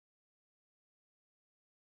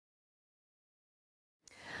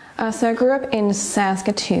So I grew up in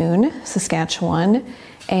Saskatoon, Saskatchewan,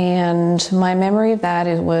 and my memory of that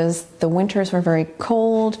was the winters were very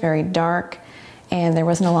cold, very dark, and there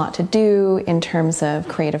wasn't a lot to do in terms of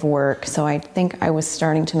creative work. So I think I was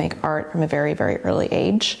starting to make art from a very, very early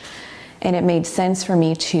age. And it made sense for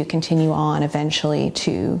me to continue on eventually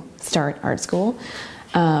to start art school.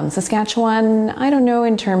 Saskatchewan, I don't know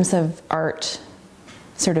in terms of art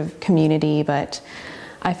sort of community, but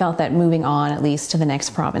I felt that moving on at least to the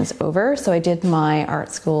next province over. So I did my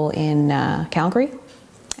art school in Calgary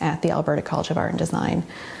at the Alberta College of Art and Design.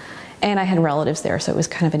 And I had relatives there, so it was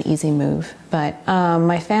kind of an easy move. But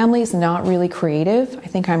my family's not really creative. I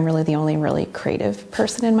think I'm really the only really creative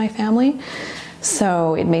person in my family.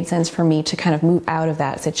 So it made sense for me to kind of move out of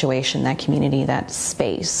that situation, that community, that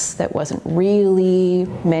space that wasn't really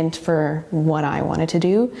meant for what I wanted to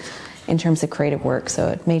do in terms of creative work. So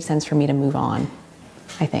it made sense for me to move on,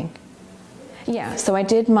 I think. Yeah, so I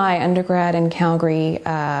did my undergrad in Calgary,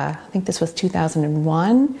 I think this was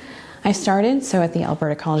 2001. I started, so at the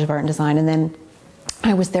Alberta College of Art and Design, and then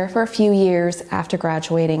I was there for a few years after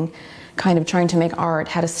graduating, kind of trying to make art,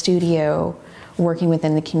 had a studio, working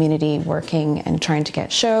within the community, working and trying to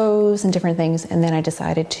get shows and different things, and then I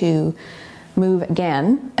decided to move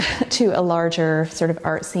again to a larger sort of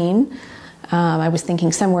art scene. I was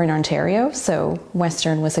thinking somewhere in Ontario, so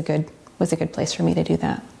Western was a good place for me to do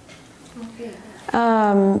that.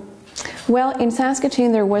 Okay. Well, in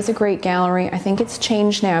Saskatoon there was a great gallery. I think it's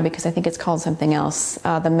changed now because I think it's called something else.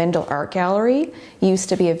 The Mendel Art Gallery used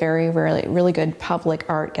to be a really good public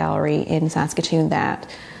art gallery in Saskatoon that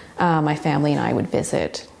my family and I would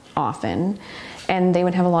visit often. And they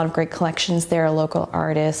would have a lot of great collections there, local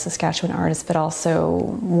artists, Saskatchewan artists, but also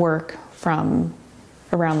work from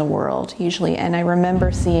around the world usually. And I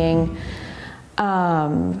remember seeing,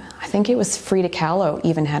 I think it was Frida Kahlo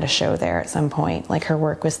even had a show there at some point, like her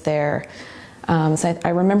work was there. So I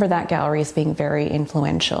remember that gallery as being very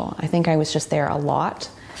influential. I think I was just there a lot.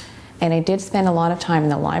 And I did spend a lot of time in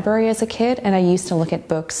the library as a kid, and I used to look at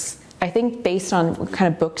books, I think based on what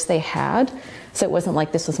kind of books they had. So it wasn't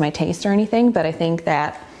like this was my taste or anything, but I think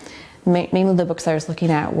that mainly the books I was looking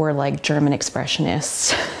at were like German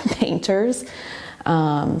expressionist painters.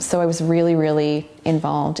 So I was really, really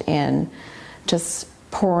involved in just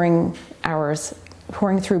pouring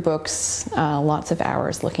through books, lots of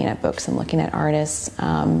hours looking at books and looking at artists.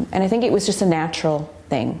 And I think it was just a natural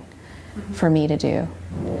thing for me to do.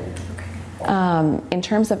 In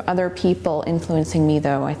terms of other people influencing me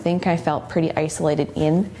though, I think I felt pretty isolated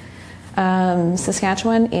in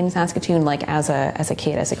Saskatchewan, in Saskatoon, like as a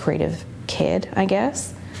kid, as a creative kid, I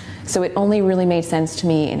guess. So it only really made sense to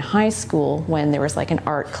me in high school when there was like an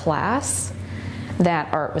art class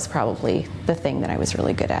that art was probably the thing that I was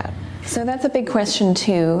really good at. So that's a big question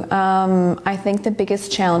too. I think the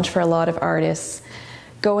biggest challenge for a lot of artists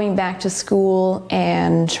going back to school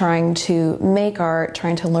and trying to make art,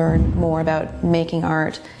 trying to learn more about making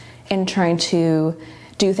art, and trying to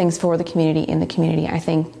do things for the community, in the community. I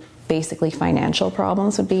think basically financial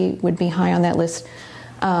problems would be high on that list.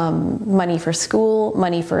 Money for school,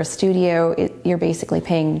 money for a studio, you're basically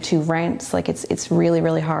paying 2 rents. Like it's really,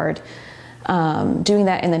 really hard doing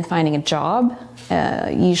that, and then finding a job.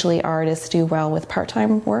 Usually artists do well with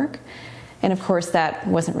part-time work, and of course that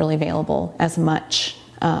wasn't really available as much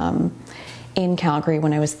in Calgary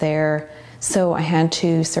when I was there. So I had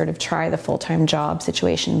to sort of try the full-time job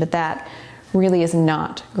situation, but that really is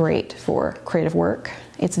not great for creative work.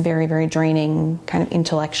 It's very, very draining, kind of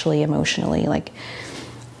intellectually, emotionally. Like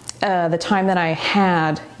the time that I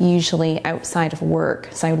had usually outside of work,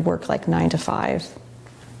 so I would work like 9 to 5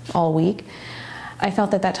 all week, I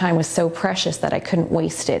felt that time was so precious that I couldn't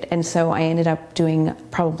waste it. And so I ended up doing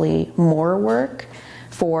probably more work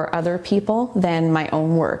for other people than my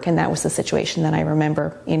own work. And that was the situation that I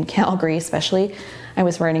remember in Calgary especially. I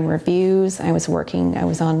was writing reviews, I was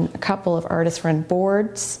on a couple of artist-run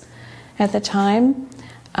boards at the time,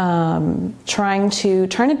 trying to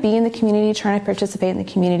be in the community, trying to participate in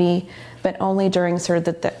the community, but only during sort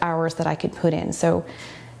of the hours that I could put in. So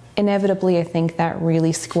inevitably, I think that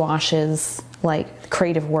really squashes like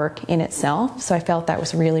creative work in itself. So I felt that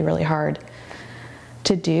was really, really hard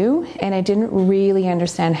to do. And I didn't really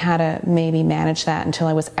understand how to maybe manage that until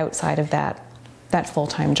I was outside of that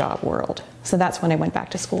full-time job world. So that's when I went back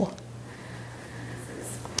to school.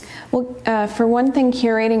 Well, for one thing,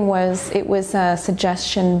 curating was a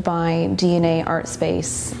suggestion by DNA Art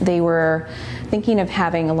Space. They were thinking of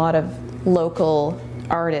having a lot of local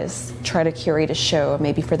artists try to curate a show,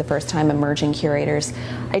 maybe for the first time, emerging curators.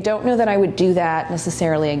 I don't know that I would do that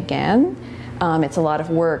necessarily again. It's a lot of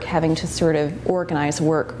work having to sort of organize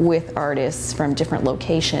work with artists from different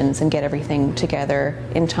locations and get everything together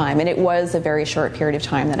in time. And it was a very short period of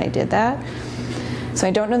time that I did that. So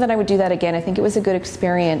I don't know that I would do that again. I think it was a good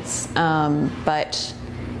experience, but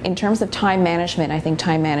in terms of time management, I think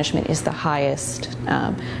time management is the highest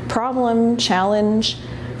challenge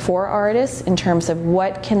for artists in terms of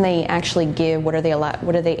what can they actually give, what are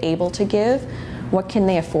they able to give, what can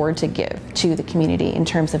they afford to give to the community in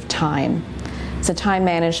terms of time. So time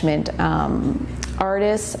management,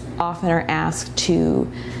 artists often are asked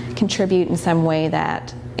to contribute in some way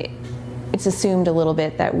that it's assumed a little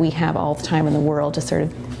bit that we have all the time in the world to sort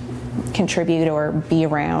of contribute or be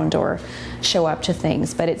around or show up to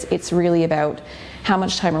things, but it's really about how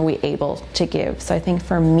much time are we able to give. So I think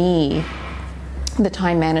for me, the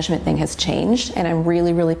time management thing has changed, and I'm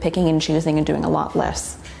really, really picking and choosing and doing a lot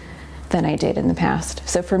less than I did in the past.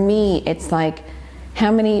 So for me, it's like,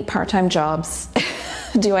 how many part-time jobs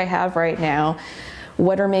do I have right now?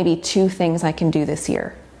 What are maybe 2 things I can do this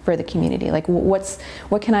year for the community? Like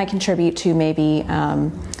what can I contribute to maybe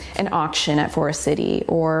an auction at Forest City,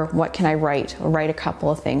 or what can I write a couple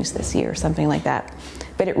of things this year, something like that.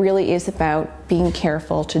 But it really is about being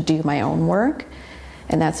careful to do my own work.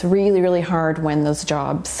 And that's really, really hard when those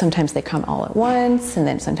jobs, sometimes they come all at once, and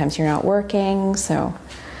then sometimes you're not working. So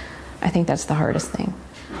I think that's the hardest thing.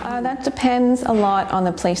 That depends a lot on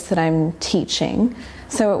the place that I'm teaching.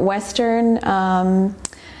 So at Western,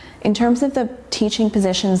 in terms of the teaching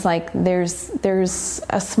positions, like there's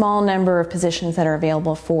a small number of positions that are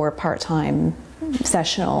available for part-time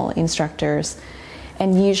sessional instructors.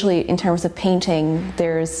 And usually in terms of painting,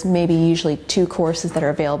 there's maybe usually 2 courses that are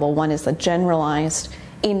available. One is a generalized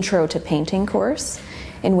intro to painting course,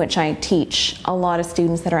 in which I teach a lot of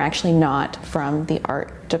students that are actually not from the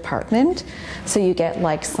art department. So you get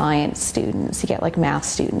like science students, you get like math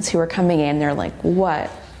students who are coming in, they're like,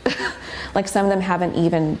 what? Like some of them haven't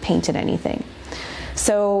even painted anything.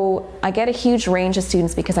 So I get a huge range of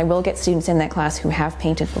students because I will get students in that class who have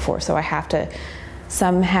painted before. So I have to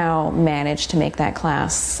somehow manage to make that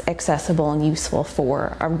class accessible and useful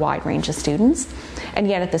for a wide range of students. And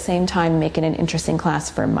yet at the same time, make it an interesting class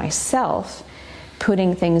for myself,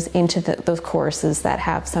 putting things into those courses that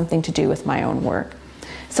have something to do with my own work.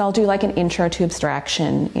 So I'll do like an intro to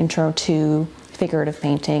abstraction, intro to figurative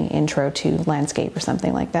painting, intro to landscape or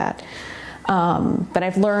something like that. But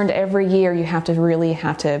I've learned every year you really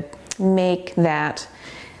have to make that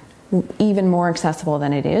even more accessible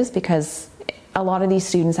than it is, because a lot of these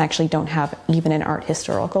students actually don't have even an art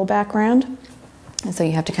historical background. And so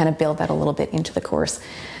you have to kind of build that a little bit into the course.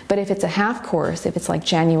 But if it's a half course, if it's like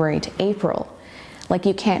January to April, like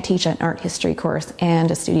you can't teach an art history course and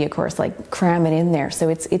a studio course, like cram it in there. So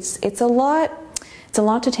it's a lot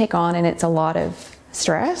to take on, and it's a lot of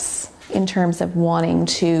stress in terms of wanting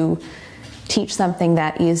to teach something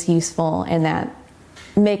that is useful and that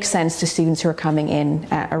makes sense to students who are coming in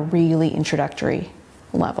at a really introductory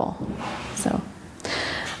level. So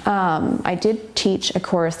I did teach a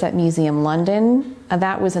course at Museum London.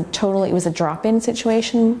 That was it was a drop-in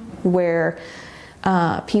situation where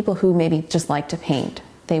people who maybe just like to paint,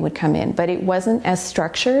 they would come in, but it wasn't as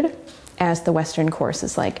structured as the Western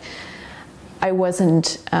courses. Like I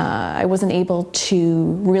wasn't able to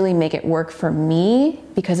really make it work for me,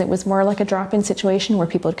 because it was more like a drop-in situation where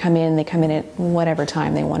people would come in, they come in at whatever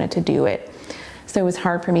time they wanted to do it. So it was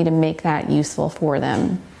hard for me to make that useful for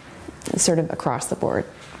them sort of across the board.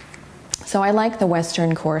 So I like the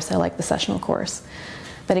Western course, I like the sessional course.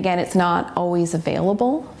 But again, it's not always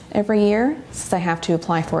available every year, since I have to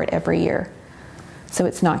apply for it every year. So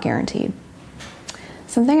it's not guaranteed.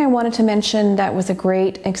 Something I wanted to mention that was a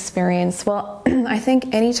great experience, well, I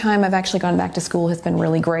think any time I've actually gone back to school has been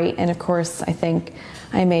really great. And of course, I think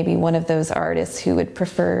I may be one of those artists who would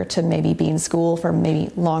prefer to maybe be in school for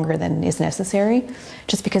maybe longer than is necessary,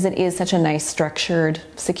 just because it is such a nice, structured,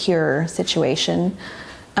 secure situation.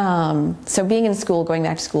 So being in school, going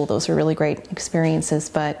back to school, those were really great experiences.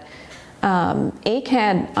 But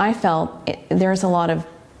ACAD, I felt there's a lot of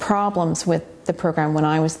problems with the program when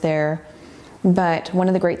I was there. But one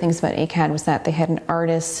of the great things about ACAD was that they had an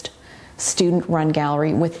artist student-run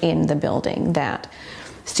gallery within the building that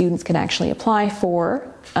students could actually apply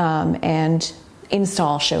for and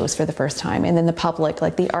install shows for the first time. And then the public,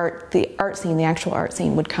 like the art scene, the actual art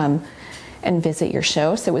scene, would come and visit your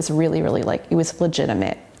show. So it was really, really like, it was a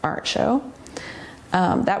legitimate art show.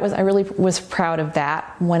 I really was proud of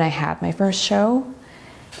that when I had my first show.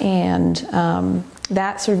 And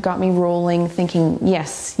that sort of got me rolling, thinking,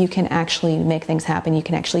 yes, you can actually make things happen, you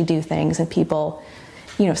can actually do things, and people,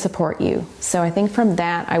 support you. So I think from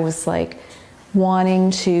that, I was like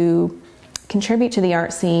wanting to contribute to the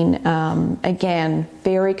art scene. Again,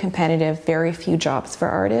 very competitive, very few jobs for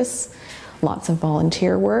artists, lots of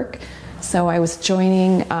volunteer work. So I was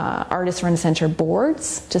joining Artist Run Center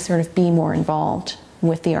boards to sort of be more involved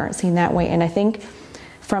with the art scene that way. And I think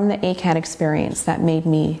from the ACAD experience, that made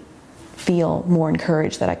me feel more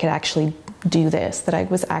encouraged that I could actually do this, that I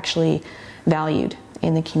was actually valued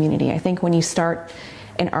in the community. I think when you start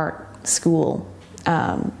an art school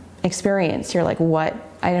experience, you're like, what?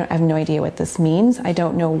 I have no idea what this means. I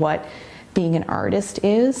don't know what being an artist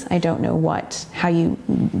is. I don't know how you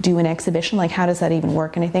do an exhibition. Like, how does that even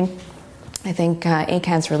work? And I think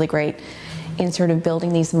ACAD's really great in sort of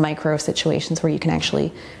building these micro situations where you can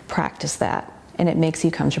actually practice that, and it makes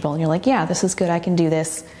you comfortable. And you're like, yeah, this is good. I can do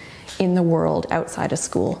this in the world outside of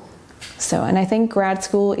school. So, and I think grad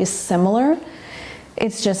school is similar.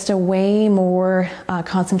 It's just a way more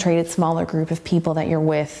concentrated, smaller group of people that you're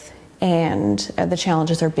with, and the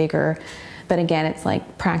challenges are bigger. But again, it's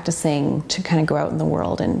like practicing to kind of go out in the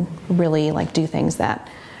world and really like do things that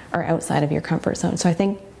are outside of your comfort zone. So I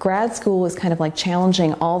think grad school is kind of like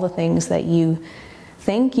challenging all the things that you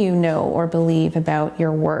think you know or believe about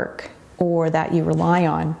your work, or that you rely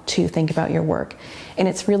on to think about your work. And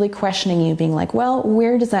it's really questioning you, being like, well,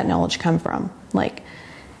 where does that knowledge come from? Like,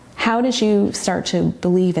 how did you start to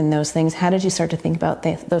believe in those things? How did you start to think about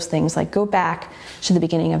those things? Like, go back to the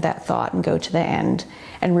beginning of that thought and go to the end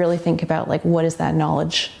and really think about, like, what is that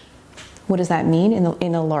knowledge? What does that mean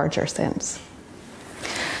in a larger sense?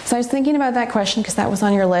 So I was thinking about that question because that was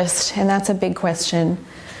on your list, and that's a big question.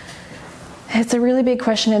 It's a really big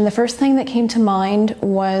question, and the first thing that came to mind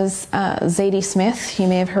was Zadie Smith. You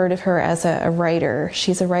may have heard of her as a writer.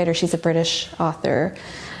 She's a writer. She's a British author.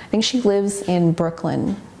 I think she lives in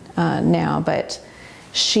Brooklyn now, but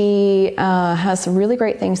she has some really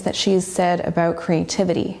great things that she's said about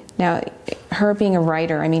creativity. Now, her being a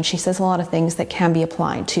writer, I mean, she says a lot of things that can be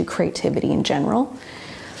applied to creativity in general.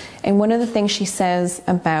 And one of the things she says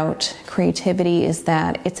about creativity is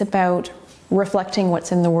that it's about reflecting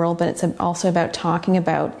what's in the world, but it's also about talking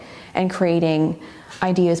about and creating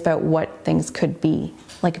ideas about what things could be,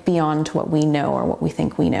 like beyond what we know or what we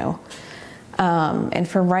think we know. And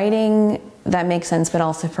for writing, that makes sense, but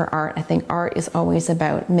also for art, I think art is always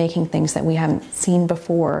about making things that we haven't seen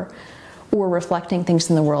before, or reflecting things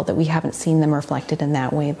in the world that we haven't seen them reflected in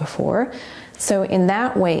that way before. So in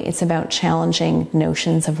that way, it's about challenging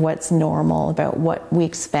notions of what's normal, about what we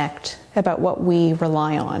expect, about what we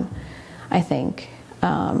rely on, I think.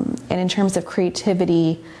 And in terms of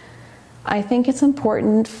creativity, I think it's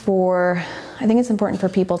important for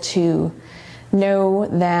people to know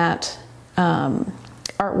that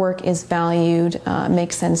artwork is valued,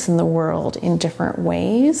 makes sense in the world in different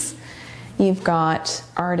ways. You've got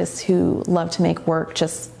artists who love to make work,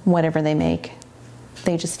 just whatever they make.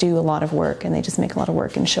 They just do a lot of work, and they just make a lot of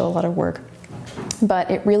work and show a lot of work. But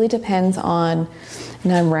it really depends on,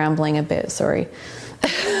 and I'm rambling a bit, sorry.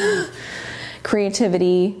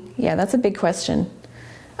 Creativity, yeah, that's a big question.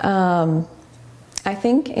 I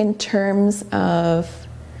think in terms of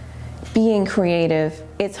being creative,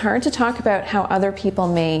 it's hard to talk about how other people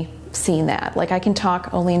may see that. Like, I can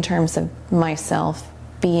talk only in terms of myself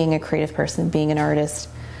being a creative person, being an artist.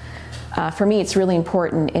 For me, it's really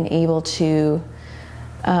important and able to,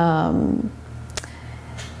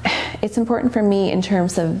 it's important for me in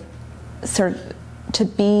terms of sort of to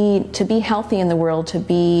be healthy in the world, to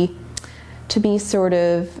be sort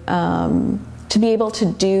of, to be able to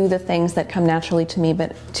do the things that come naturally to me,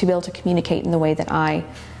 but to be able to communicate in the way that I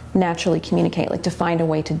naturally communicate, like to find a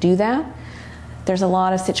way to do that. There's a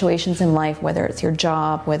lot of situations in life, whether it's your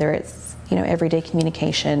job, whether it's, you know, everyday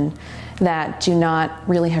communication, that do not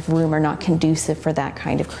really have room or not conducive for that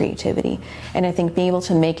kind of creativity. And I think being able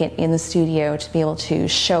to make it in the studio, to be able to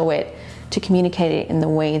show it, to communicate it in the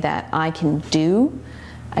way that I can do,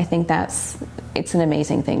 I think it's an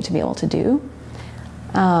amazing thing to be able to do.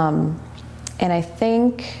 And I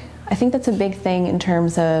think that's a big thing in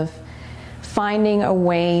terms of finding a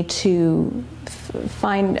way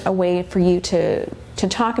for you to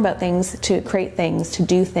talk about things, to create things, to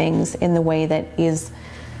do things in the way that is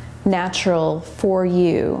natural for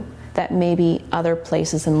you, that maybe other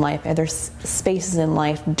places in life, other spaces in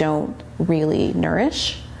life don't really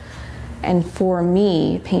nourish. And for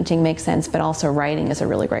me, painting makes sense, but also writing is a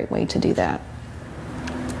really great way to do that.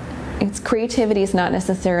 Creativity is not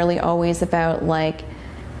necessarily always about like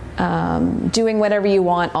doing whatever you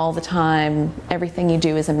want all the time. Everything you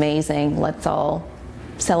do is amazing. Let's all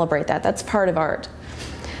celebrate that. That's part of art.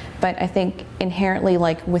 But I think inherently,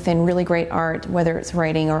 like within really great art, whether it's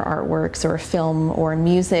writing or artworks or film or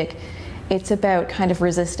music, it's about kind of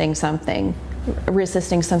resisting something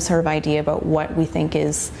resisting some sort of idea about what we think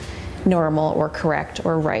is normal or correct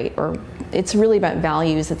or right, or it's really about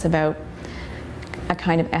values. It's about a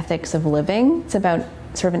kind of ethics of living. It's about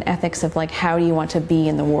sort of an ethics of like, how do you want to be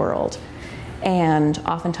in the world? And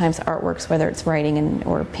oftentimes artworks, whether it's writing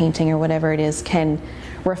or painting or whatever it is, can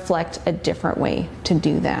reflect a different way to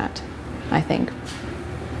do that, I think.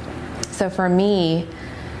 So for me,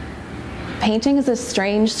 painting is a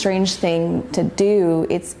strange thing to do.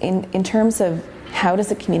 It's in terms of how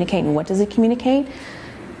does it communicate and what does it communicate?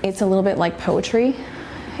 It's a little bit like poetry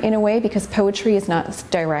in a way, because poetry is not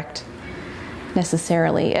direct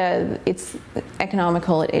necessarily. It's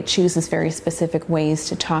economical. It chooses very specific ways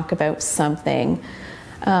to talk about something,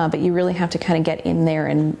 but you really have to kind of get in there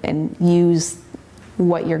and use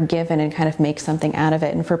what you're given and kind of make something out of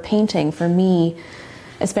it. And for painting, for me,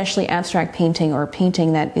 especially abstract painting or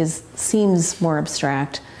painting that seems more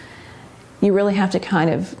abstract, you really have to kind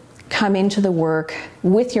of come into the work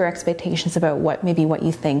with your expectations about what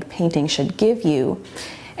you think painting should give you.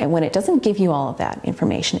 And when it doesn't give you all of that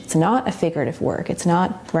information, it's not a figurative work, it's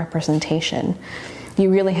not representation. You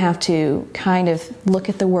really have to kind of look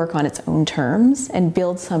at the work on its own terms and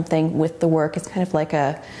build something with the work. It's kind of like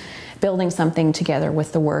building something together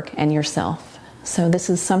with the work and yourself. So this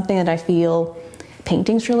is something that I feel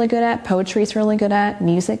painting's really good at, poetry's really good at,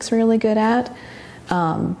 music's really good at,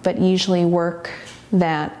 but usually work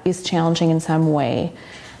that is challenging in some way,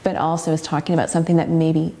 but also is talking about something that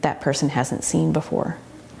maybe that person hasn't seen before.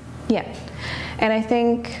 Yeah, and I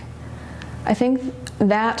think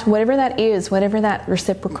that whatever that is, whatever that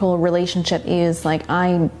reciprocal relationship is, like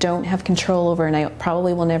I don't have control over, and I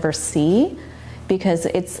probably will never see, because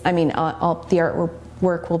the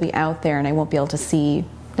artwork will be out there and I won't be able to see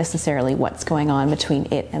necessarily what's going on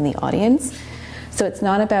between it and the audience. So it's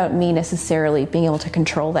not about me necessarily being able to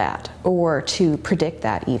control that or to predict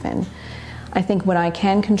that even. I think what I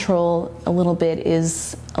can control a little bit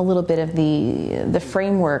is a little bit of the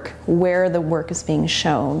framework where the work is being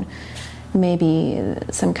shown, maybe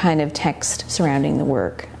some kind of text surrounding the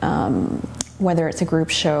work, whether it's a group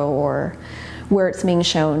show or where it's being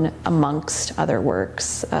shown amongst other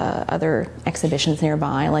works, other exhibitions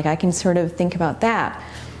nearby. Like I can sort of think about that.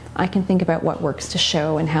 I can think about what works to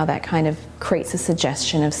show and how that kind of creates a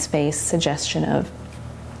suggestion of space, suggestion of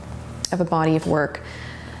a body of work.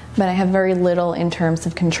 But I have very little in terms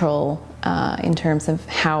of control, in terms of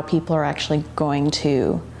how people are actually going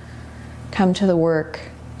to come to the work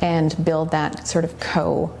and build that sort of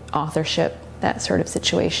co-authorship, that sort of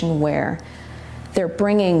situation where they're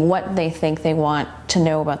bringing what they think they want to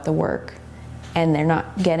know about the work, and they're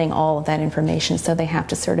not getting all of that information, so they have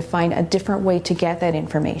to sort of find a different way to get that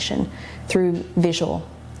information through visual,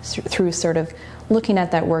 through sort of looking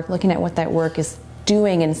at that work, looking at what that work is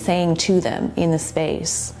doing and saying to them in the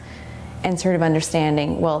space, and sort of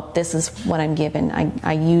understanding, well, this is what I'm given,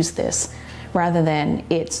 I use this, rather than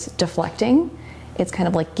it's deflecting. It's kind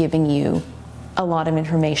of like giving you a lot of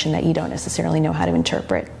information that you don't necessarily know how to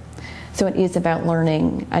interpret. So it is about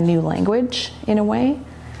learning a new language in a way,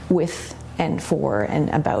 with and for and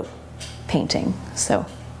about painting. So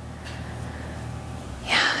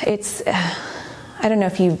yeah, it's I don't know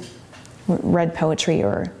if you've read poetry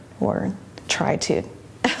or tried to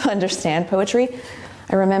understand poetry.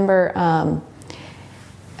 I remember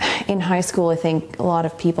in high school, I think a lot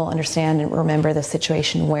of people understand and remember the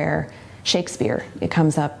situation where Shakespeare, it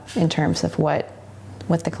comes up in terms of what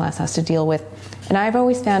the class has to deal with. And I've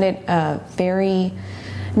always found it very,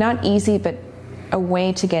 not easy, but a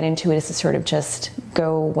way to get into it is to sort of just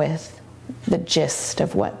go with the gist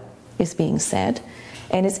of what is being said.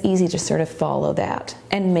 And it's easy to sort of follow that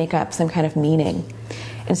and make up some kind of meaning.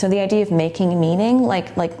 And so the idea of making meaning,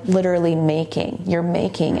 like literally making, you're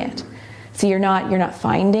making it. So you're not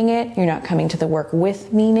finding it, you're not coming to the work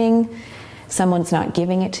with meaning, someone's not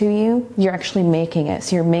giving it to you, you're actually making it.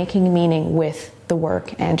 So you're making meaning with the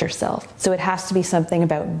work and yourself. So it has to be something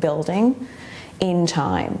about building in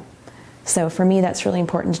time. So for me, that's really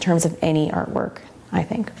important in terms of any artwork, I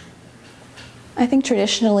think. I think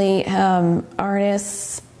traditionally,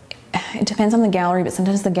 artists, it depends on the gallery, but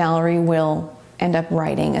sometimes the gallery will end up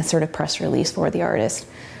writing a sort of press release for the artist.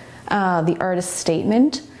 The artist's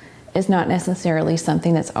statement is not necessarily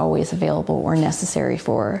something that's always available or necessary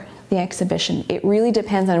for the exhibition. It really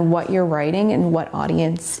depends on what you're writing and what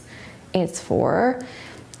audience it's for.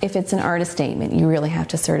 If it's an artist statement, you really have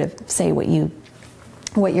to sort of say what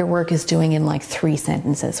your work is doing in like 3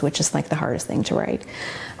 sentences, which is like the hardest thing to write.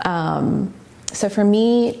 So for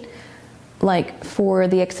me, like for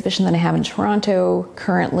the exhibition that I have in Toronto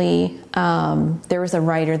currently, there was a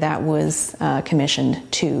writer that was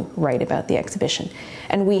commissioned to write about the exhibition.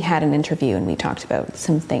 And we had an interview and we talked about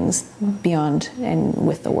some things beyond and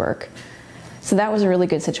with the work. So that was a really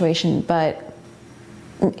good situation. But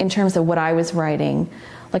in terms of what I was writing,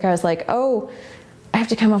 like I was like, oh, I have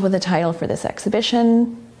to come up with a title for this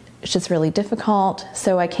exhibition. It's just really difficult.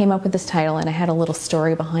 So I came up with this title and I had a little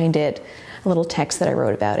story behind it, a little text that I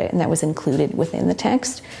wrote about it, and that was included within the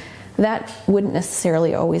text. That wouldn't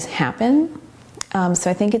necessarily always happen.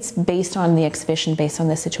 So I think it's based on the exhibition, based on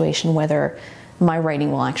the situation, whether my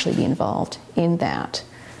writing will actually be involved in that.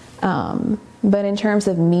 But in terms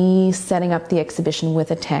of me setting up the exhibition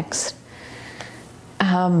with a text,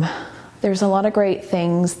 there's a lot of great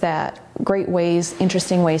things great ways,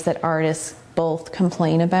 interesting ways that artists both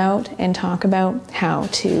complain about and talk about how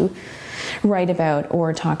to write about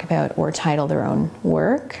or talk about or title their own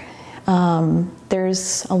work.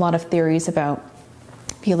 There's a lot of theories about,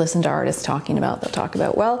 if you listen to artists talking about, they'll talk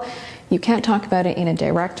about, well, you can't talk about it in a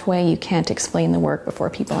direct way, you can't explain the work before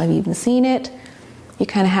people have even seen it. You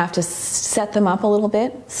kind of have to set them up a little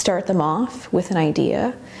bit, start them off with an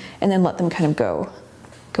idea, and then let them kind of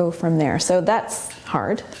go from there. So that's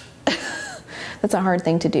hard. That's a hard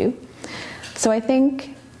thing to do. So I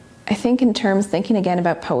think in terms, thinking again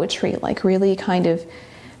about poetry, like really kind of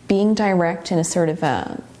being direct in a sort of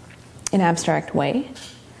an abstract way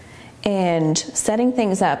and setting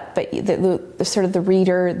things up, but the sort of the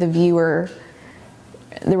reader, the viewer,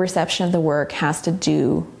 the reception of the work has to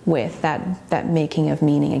do with that making of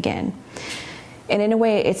meaning again. And in a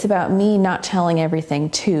way, it's about me not telling everything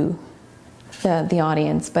to the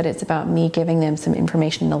audience, but it's about me giving them some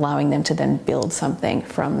information and allowing them to then build something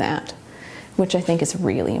from that, which I think is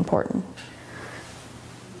really important.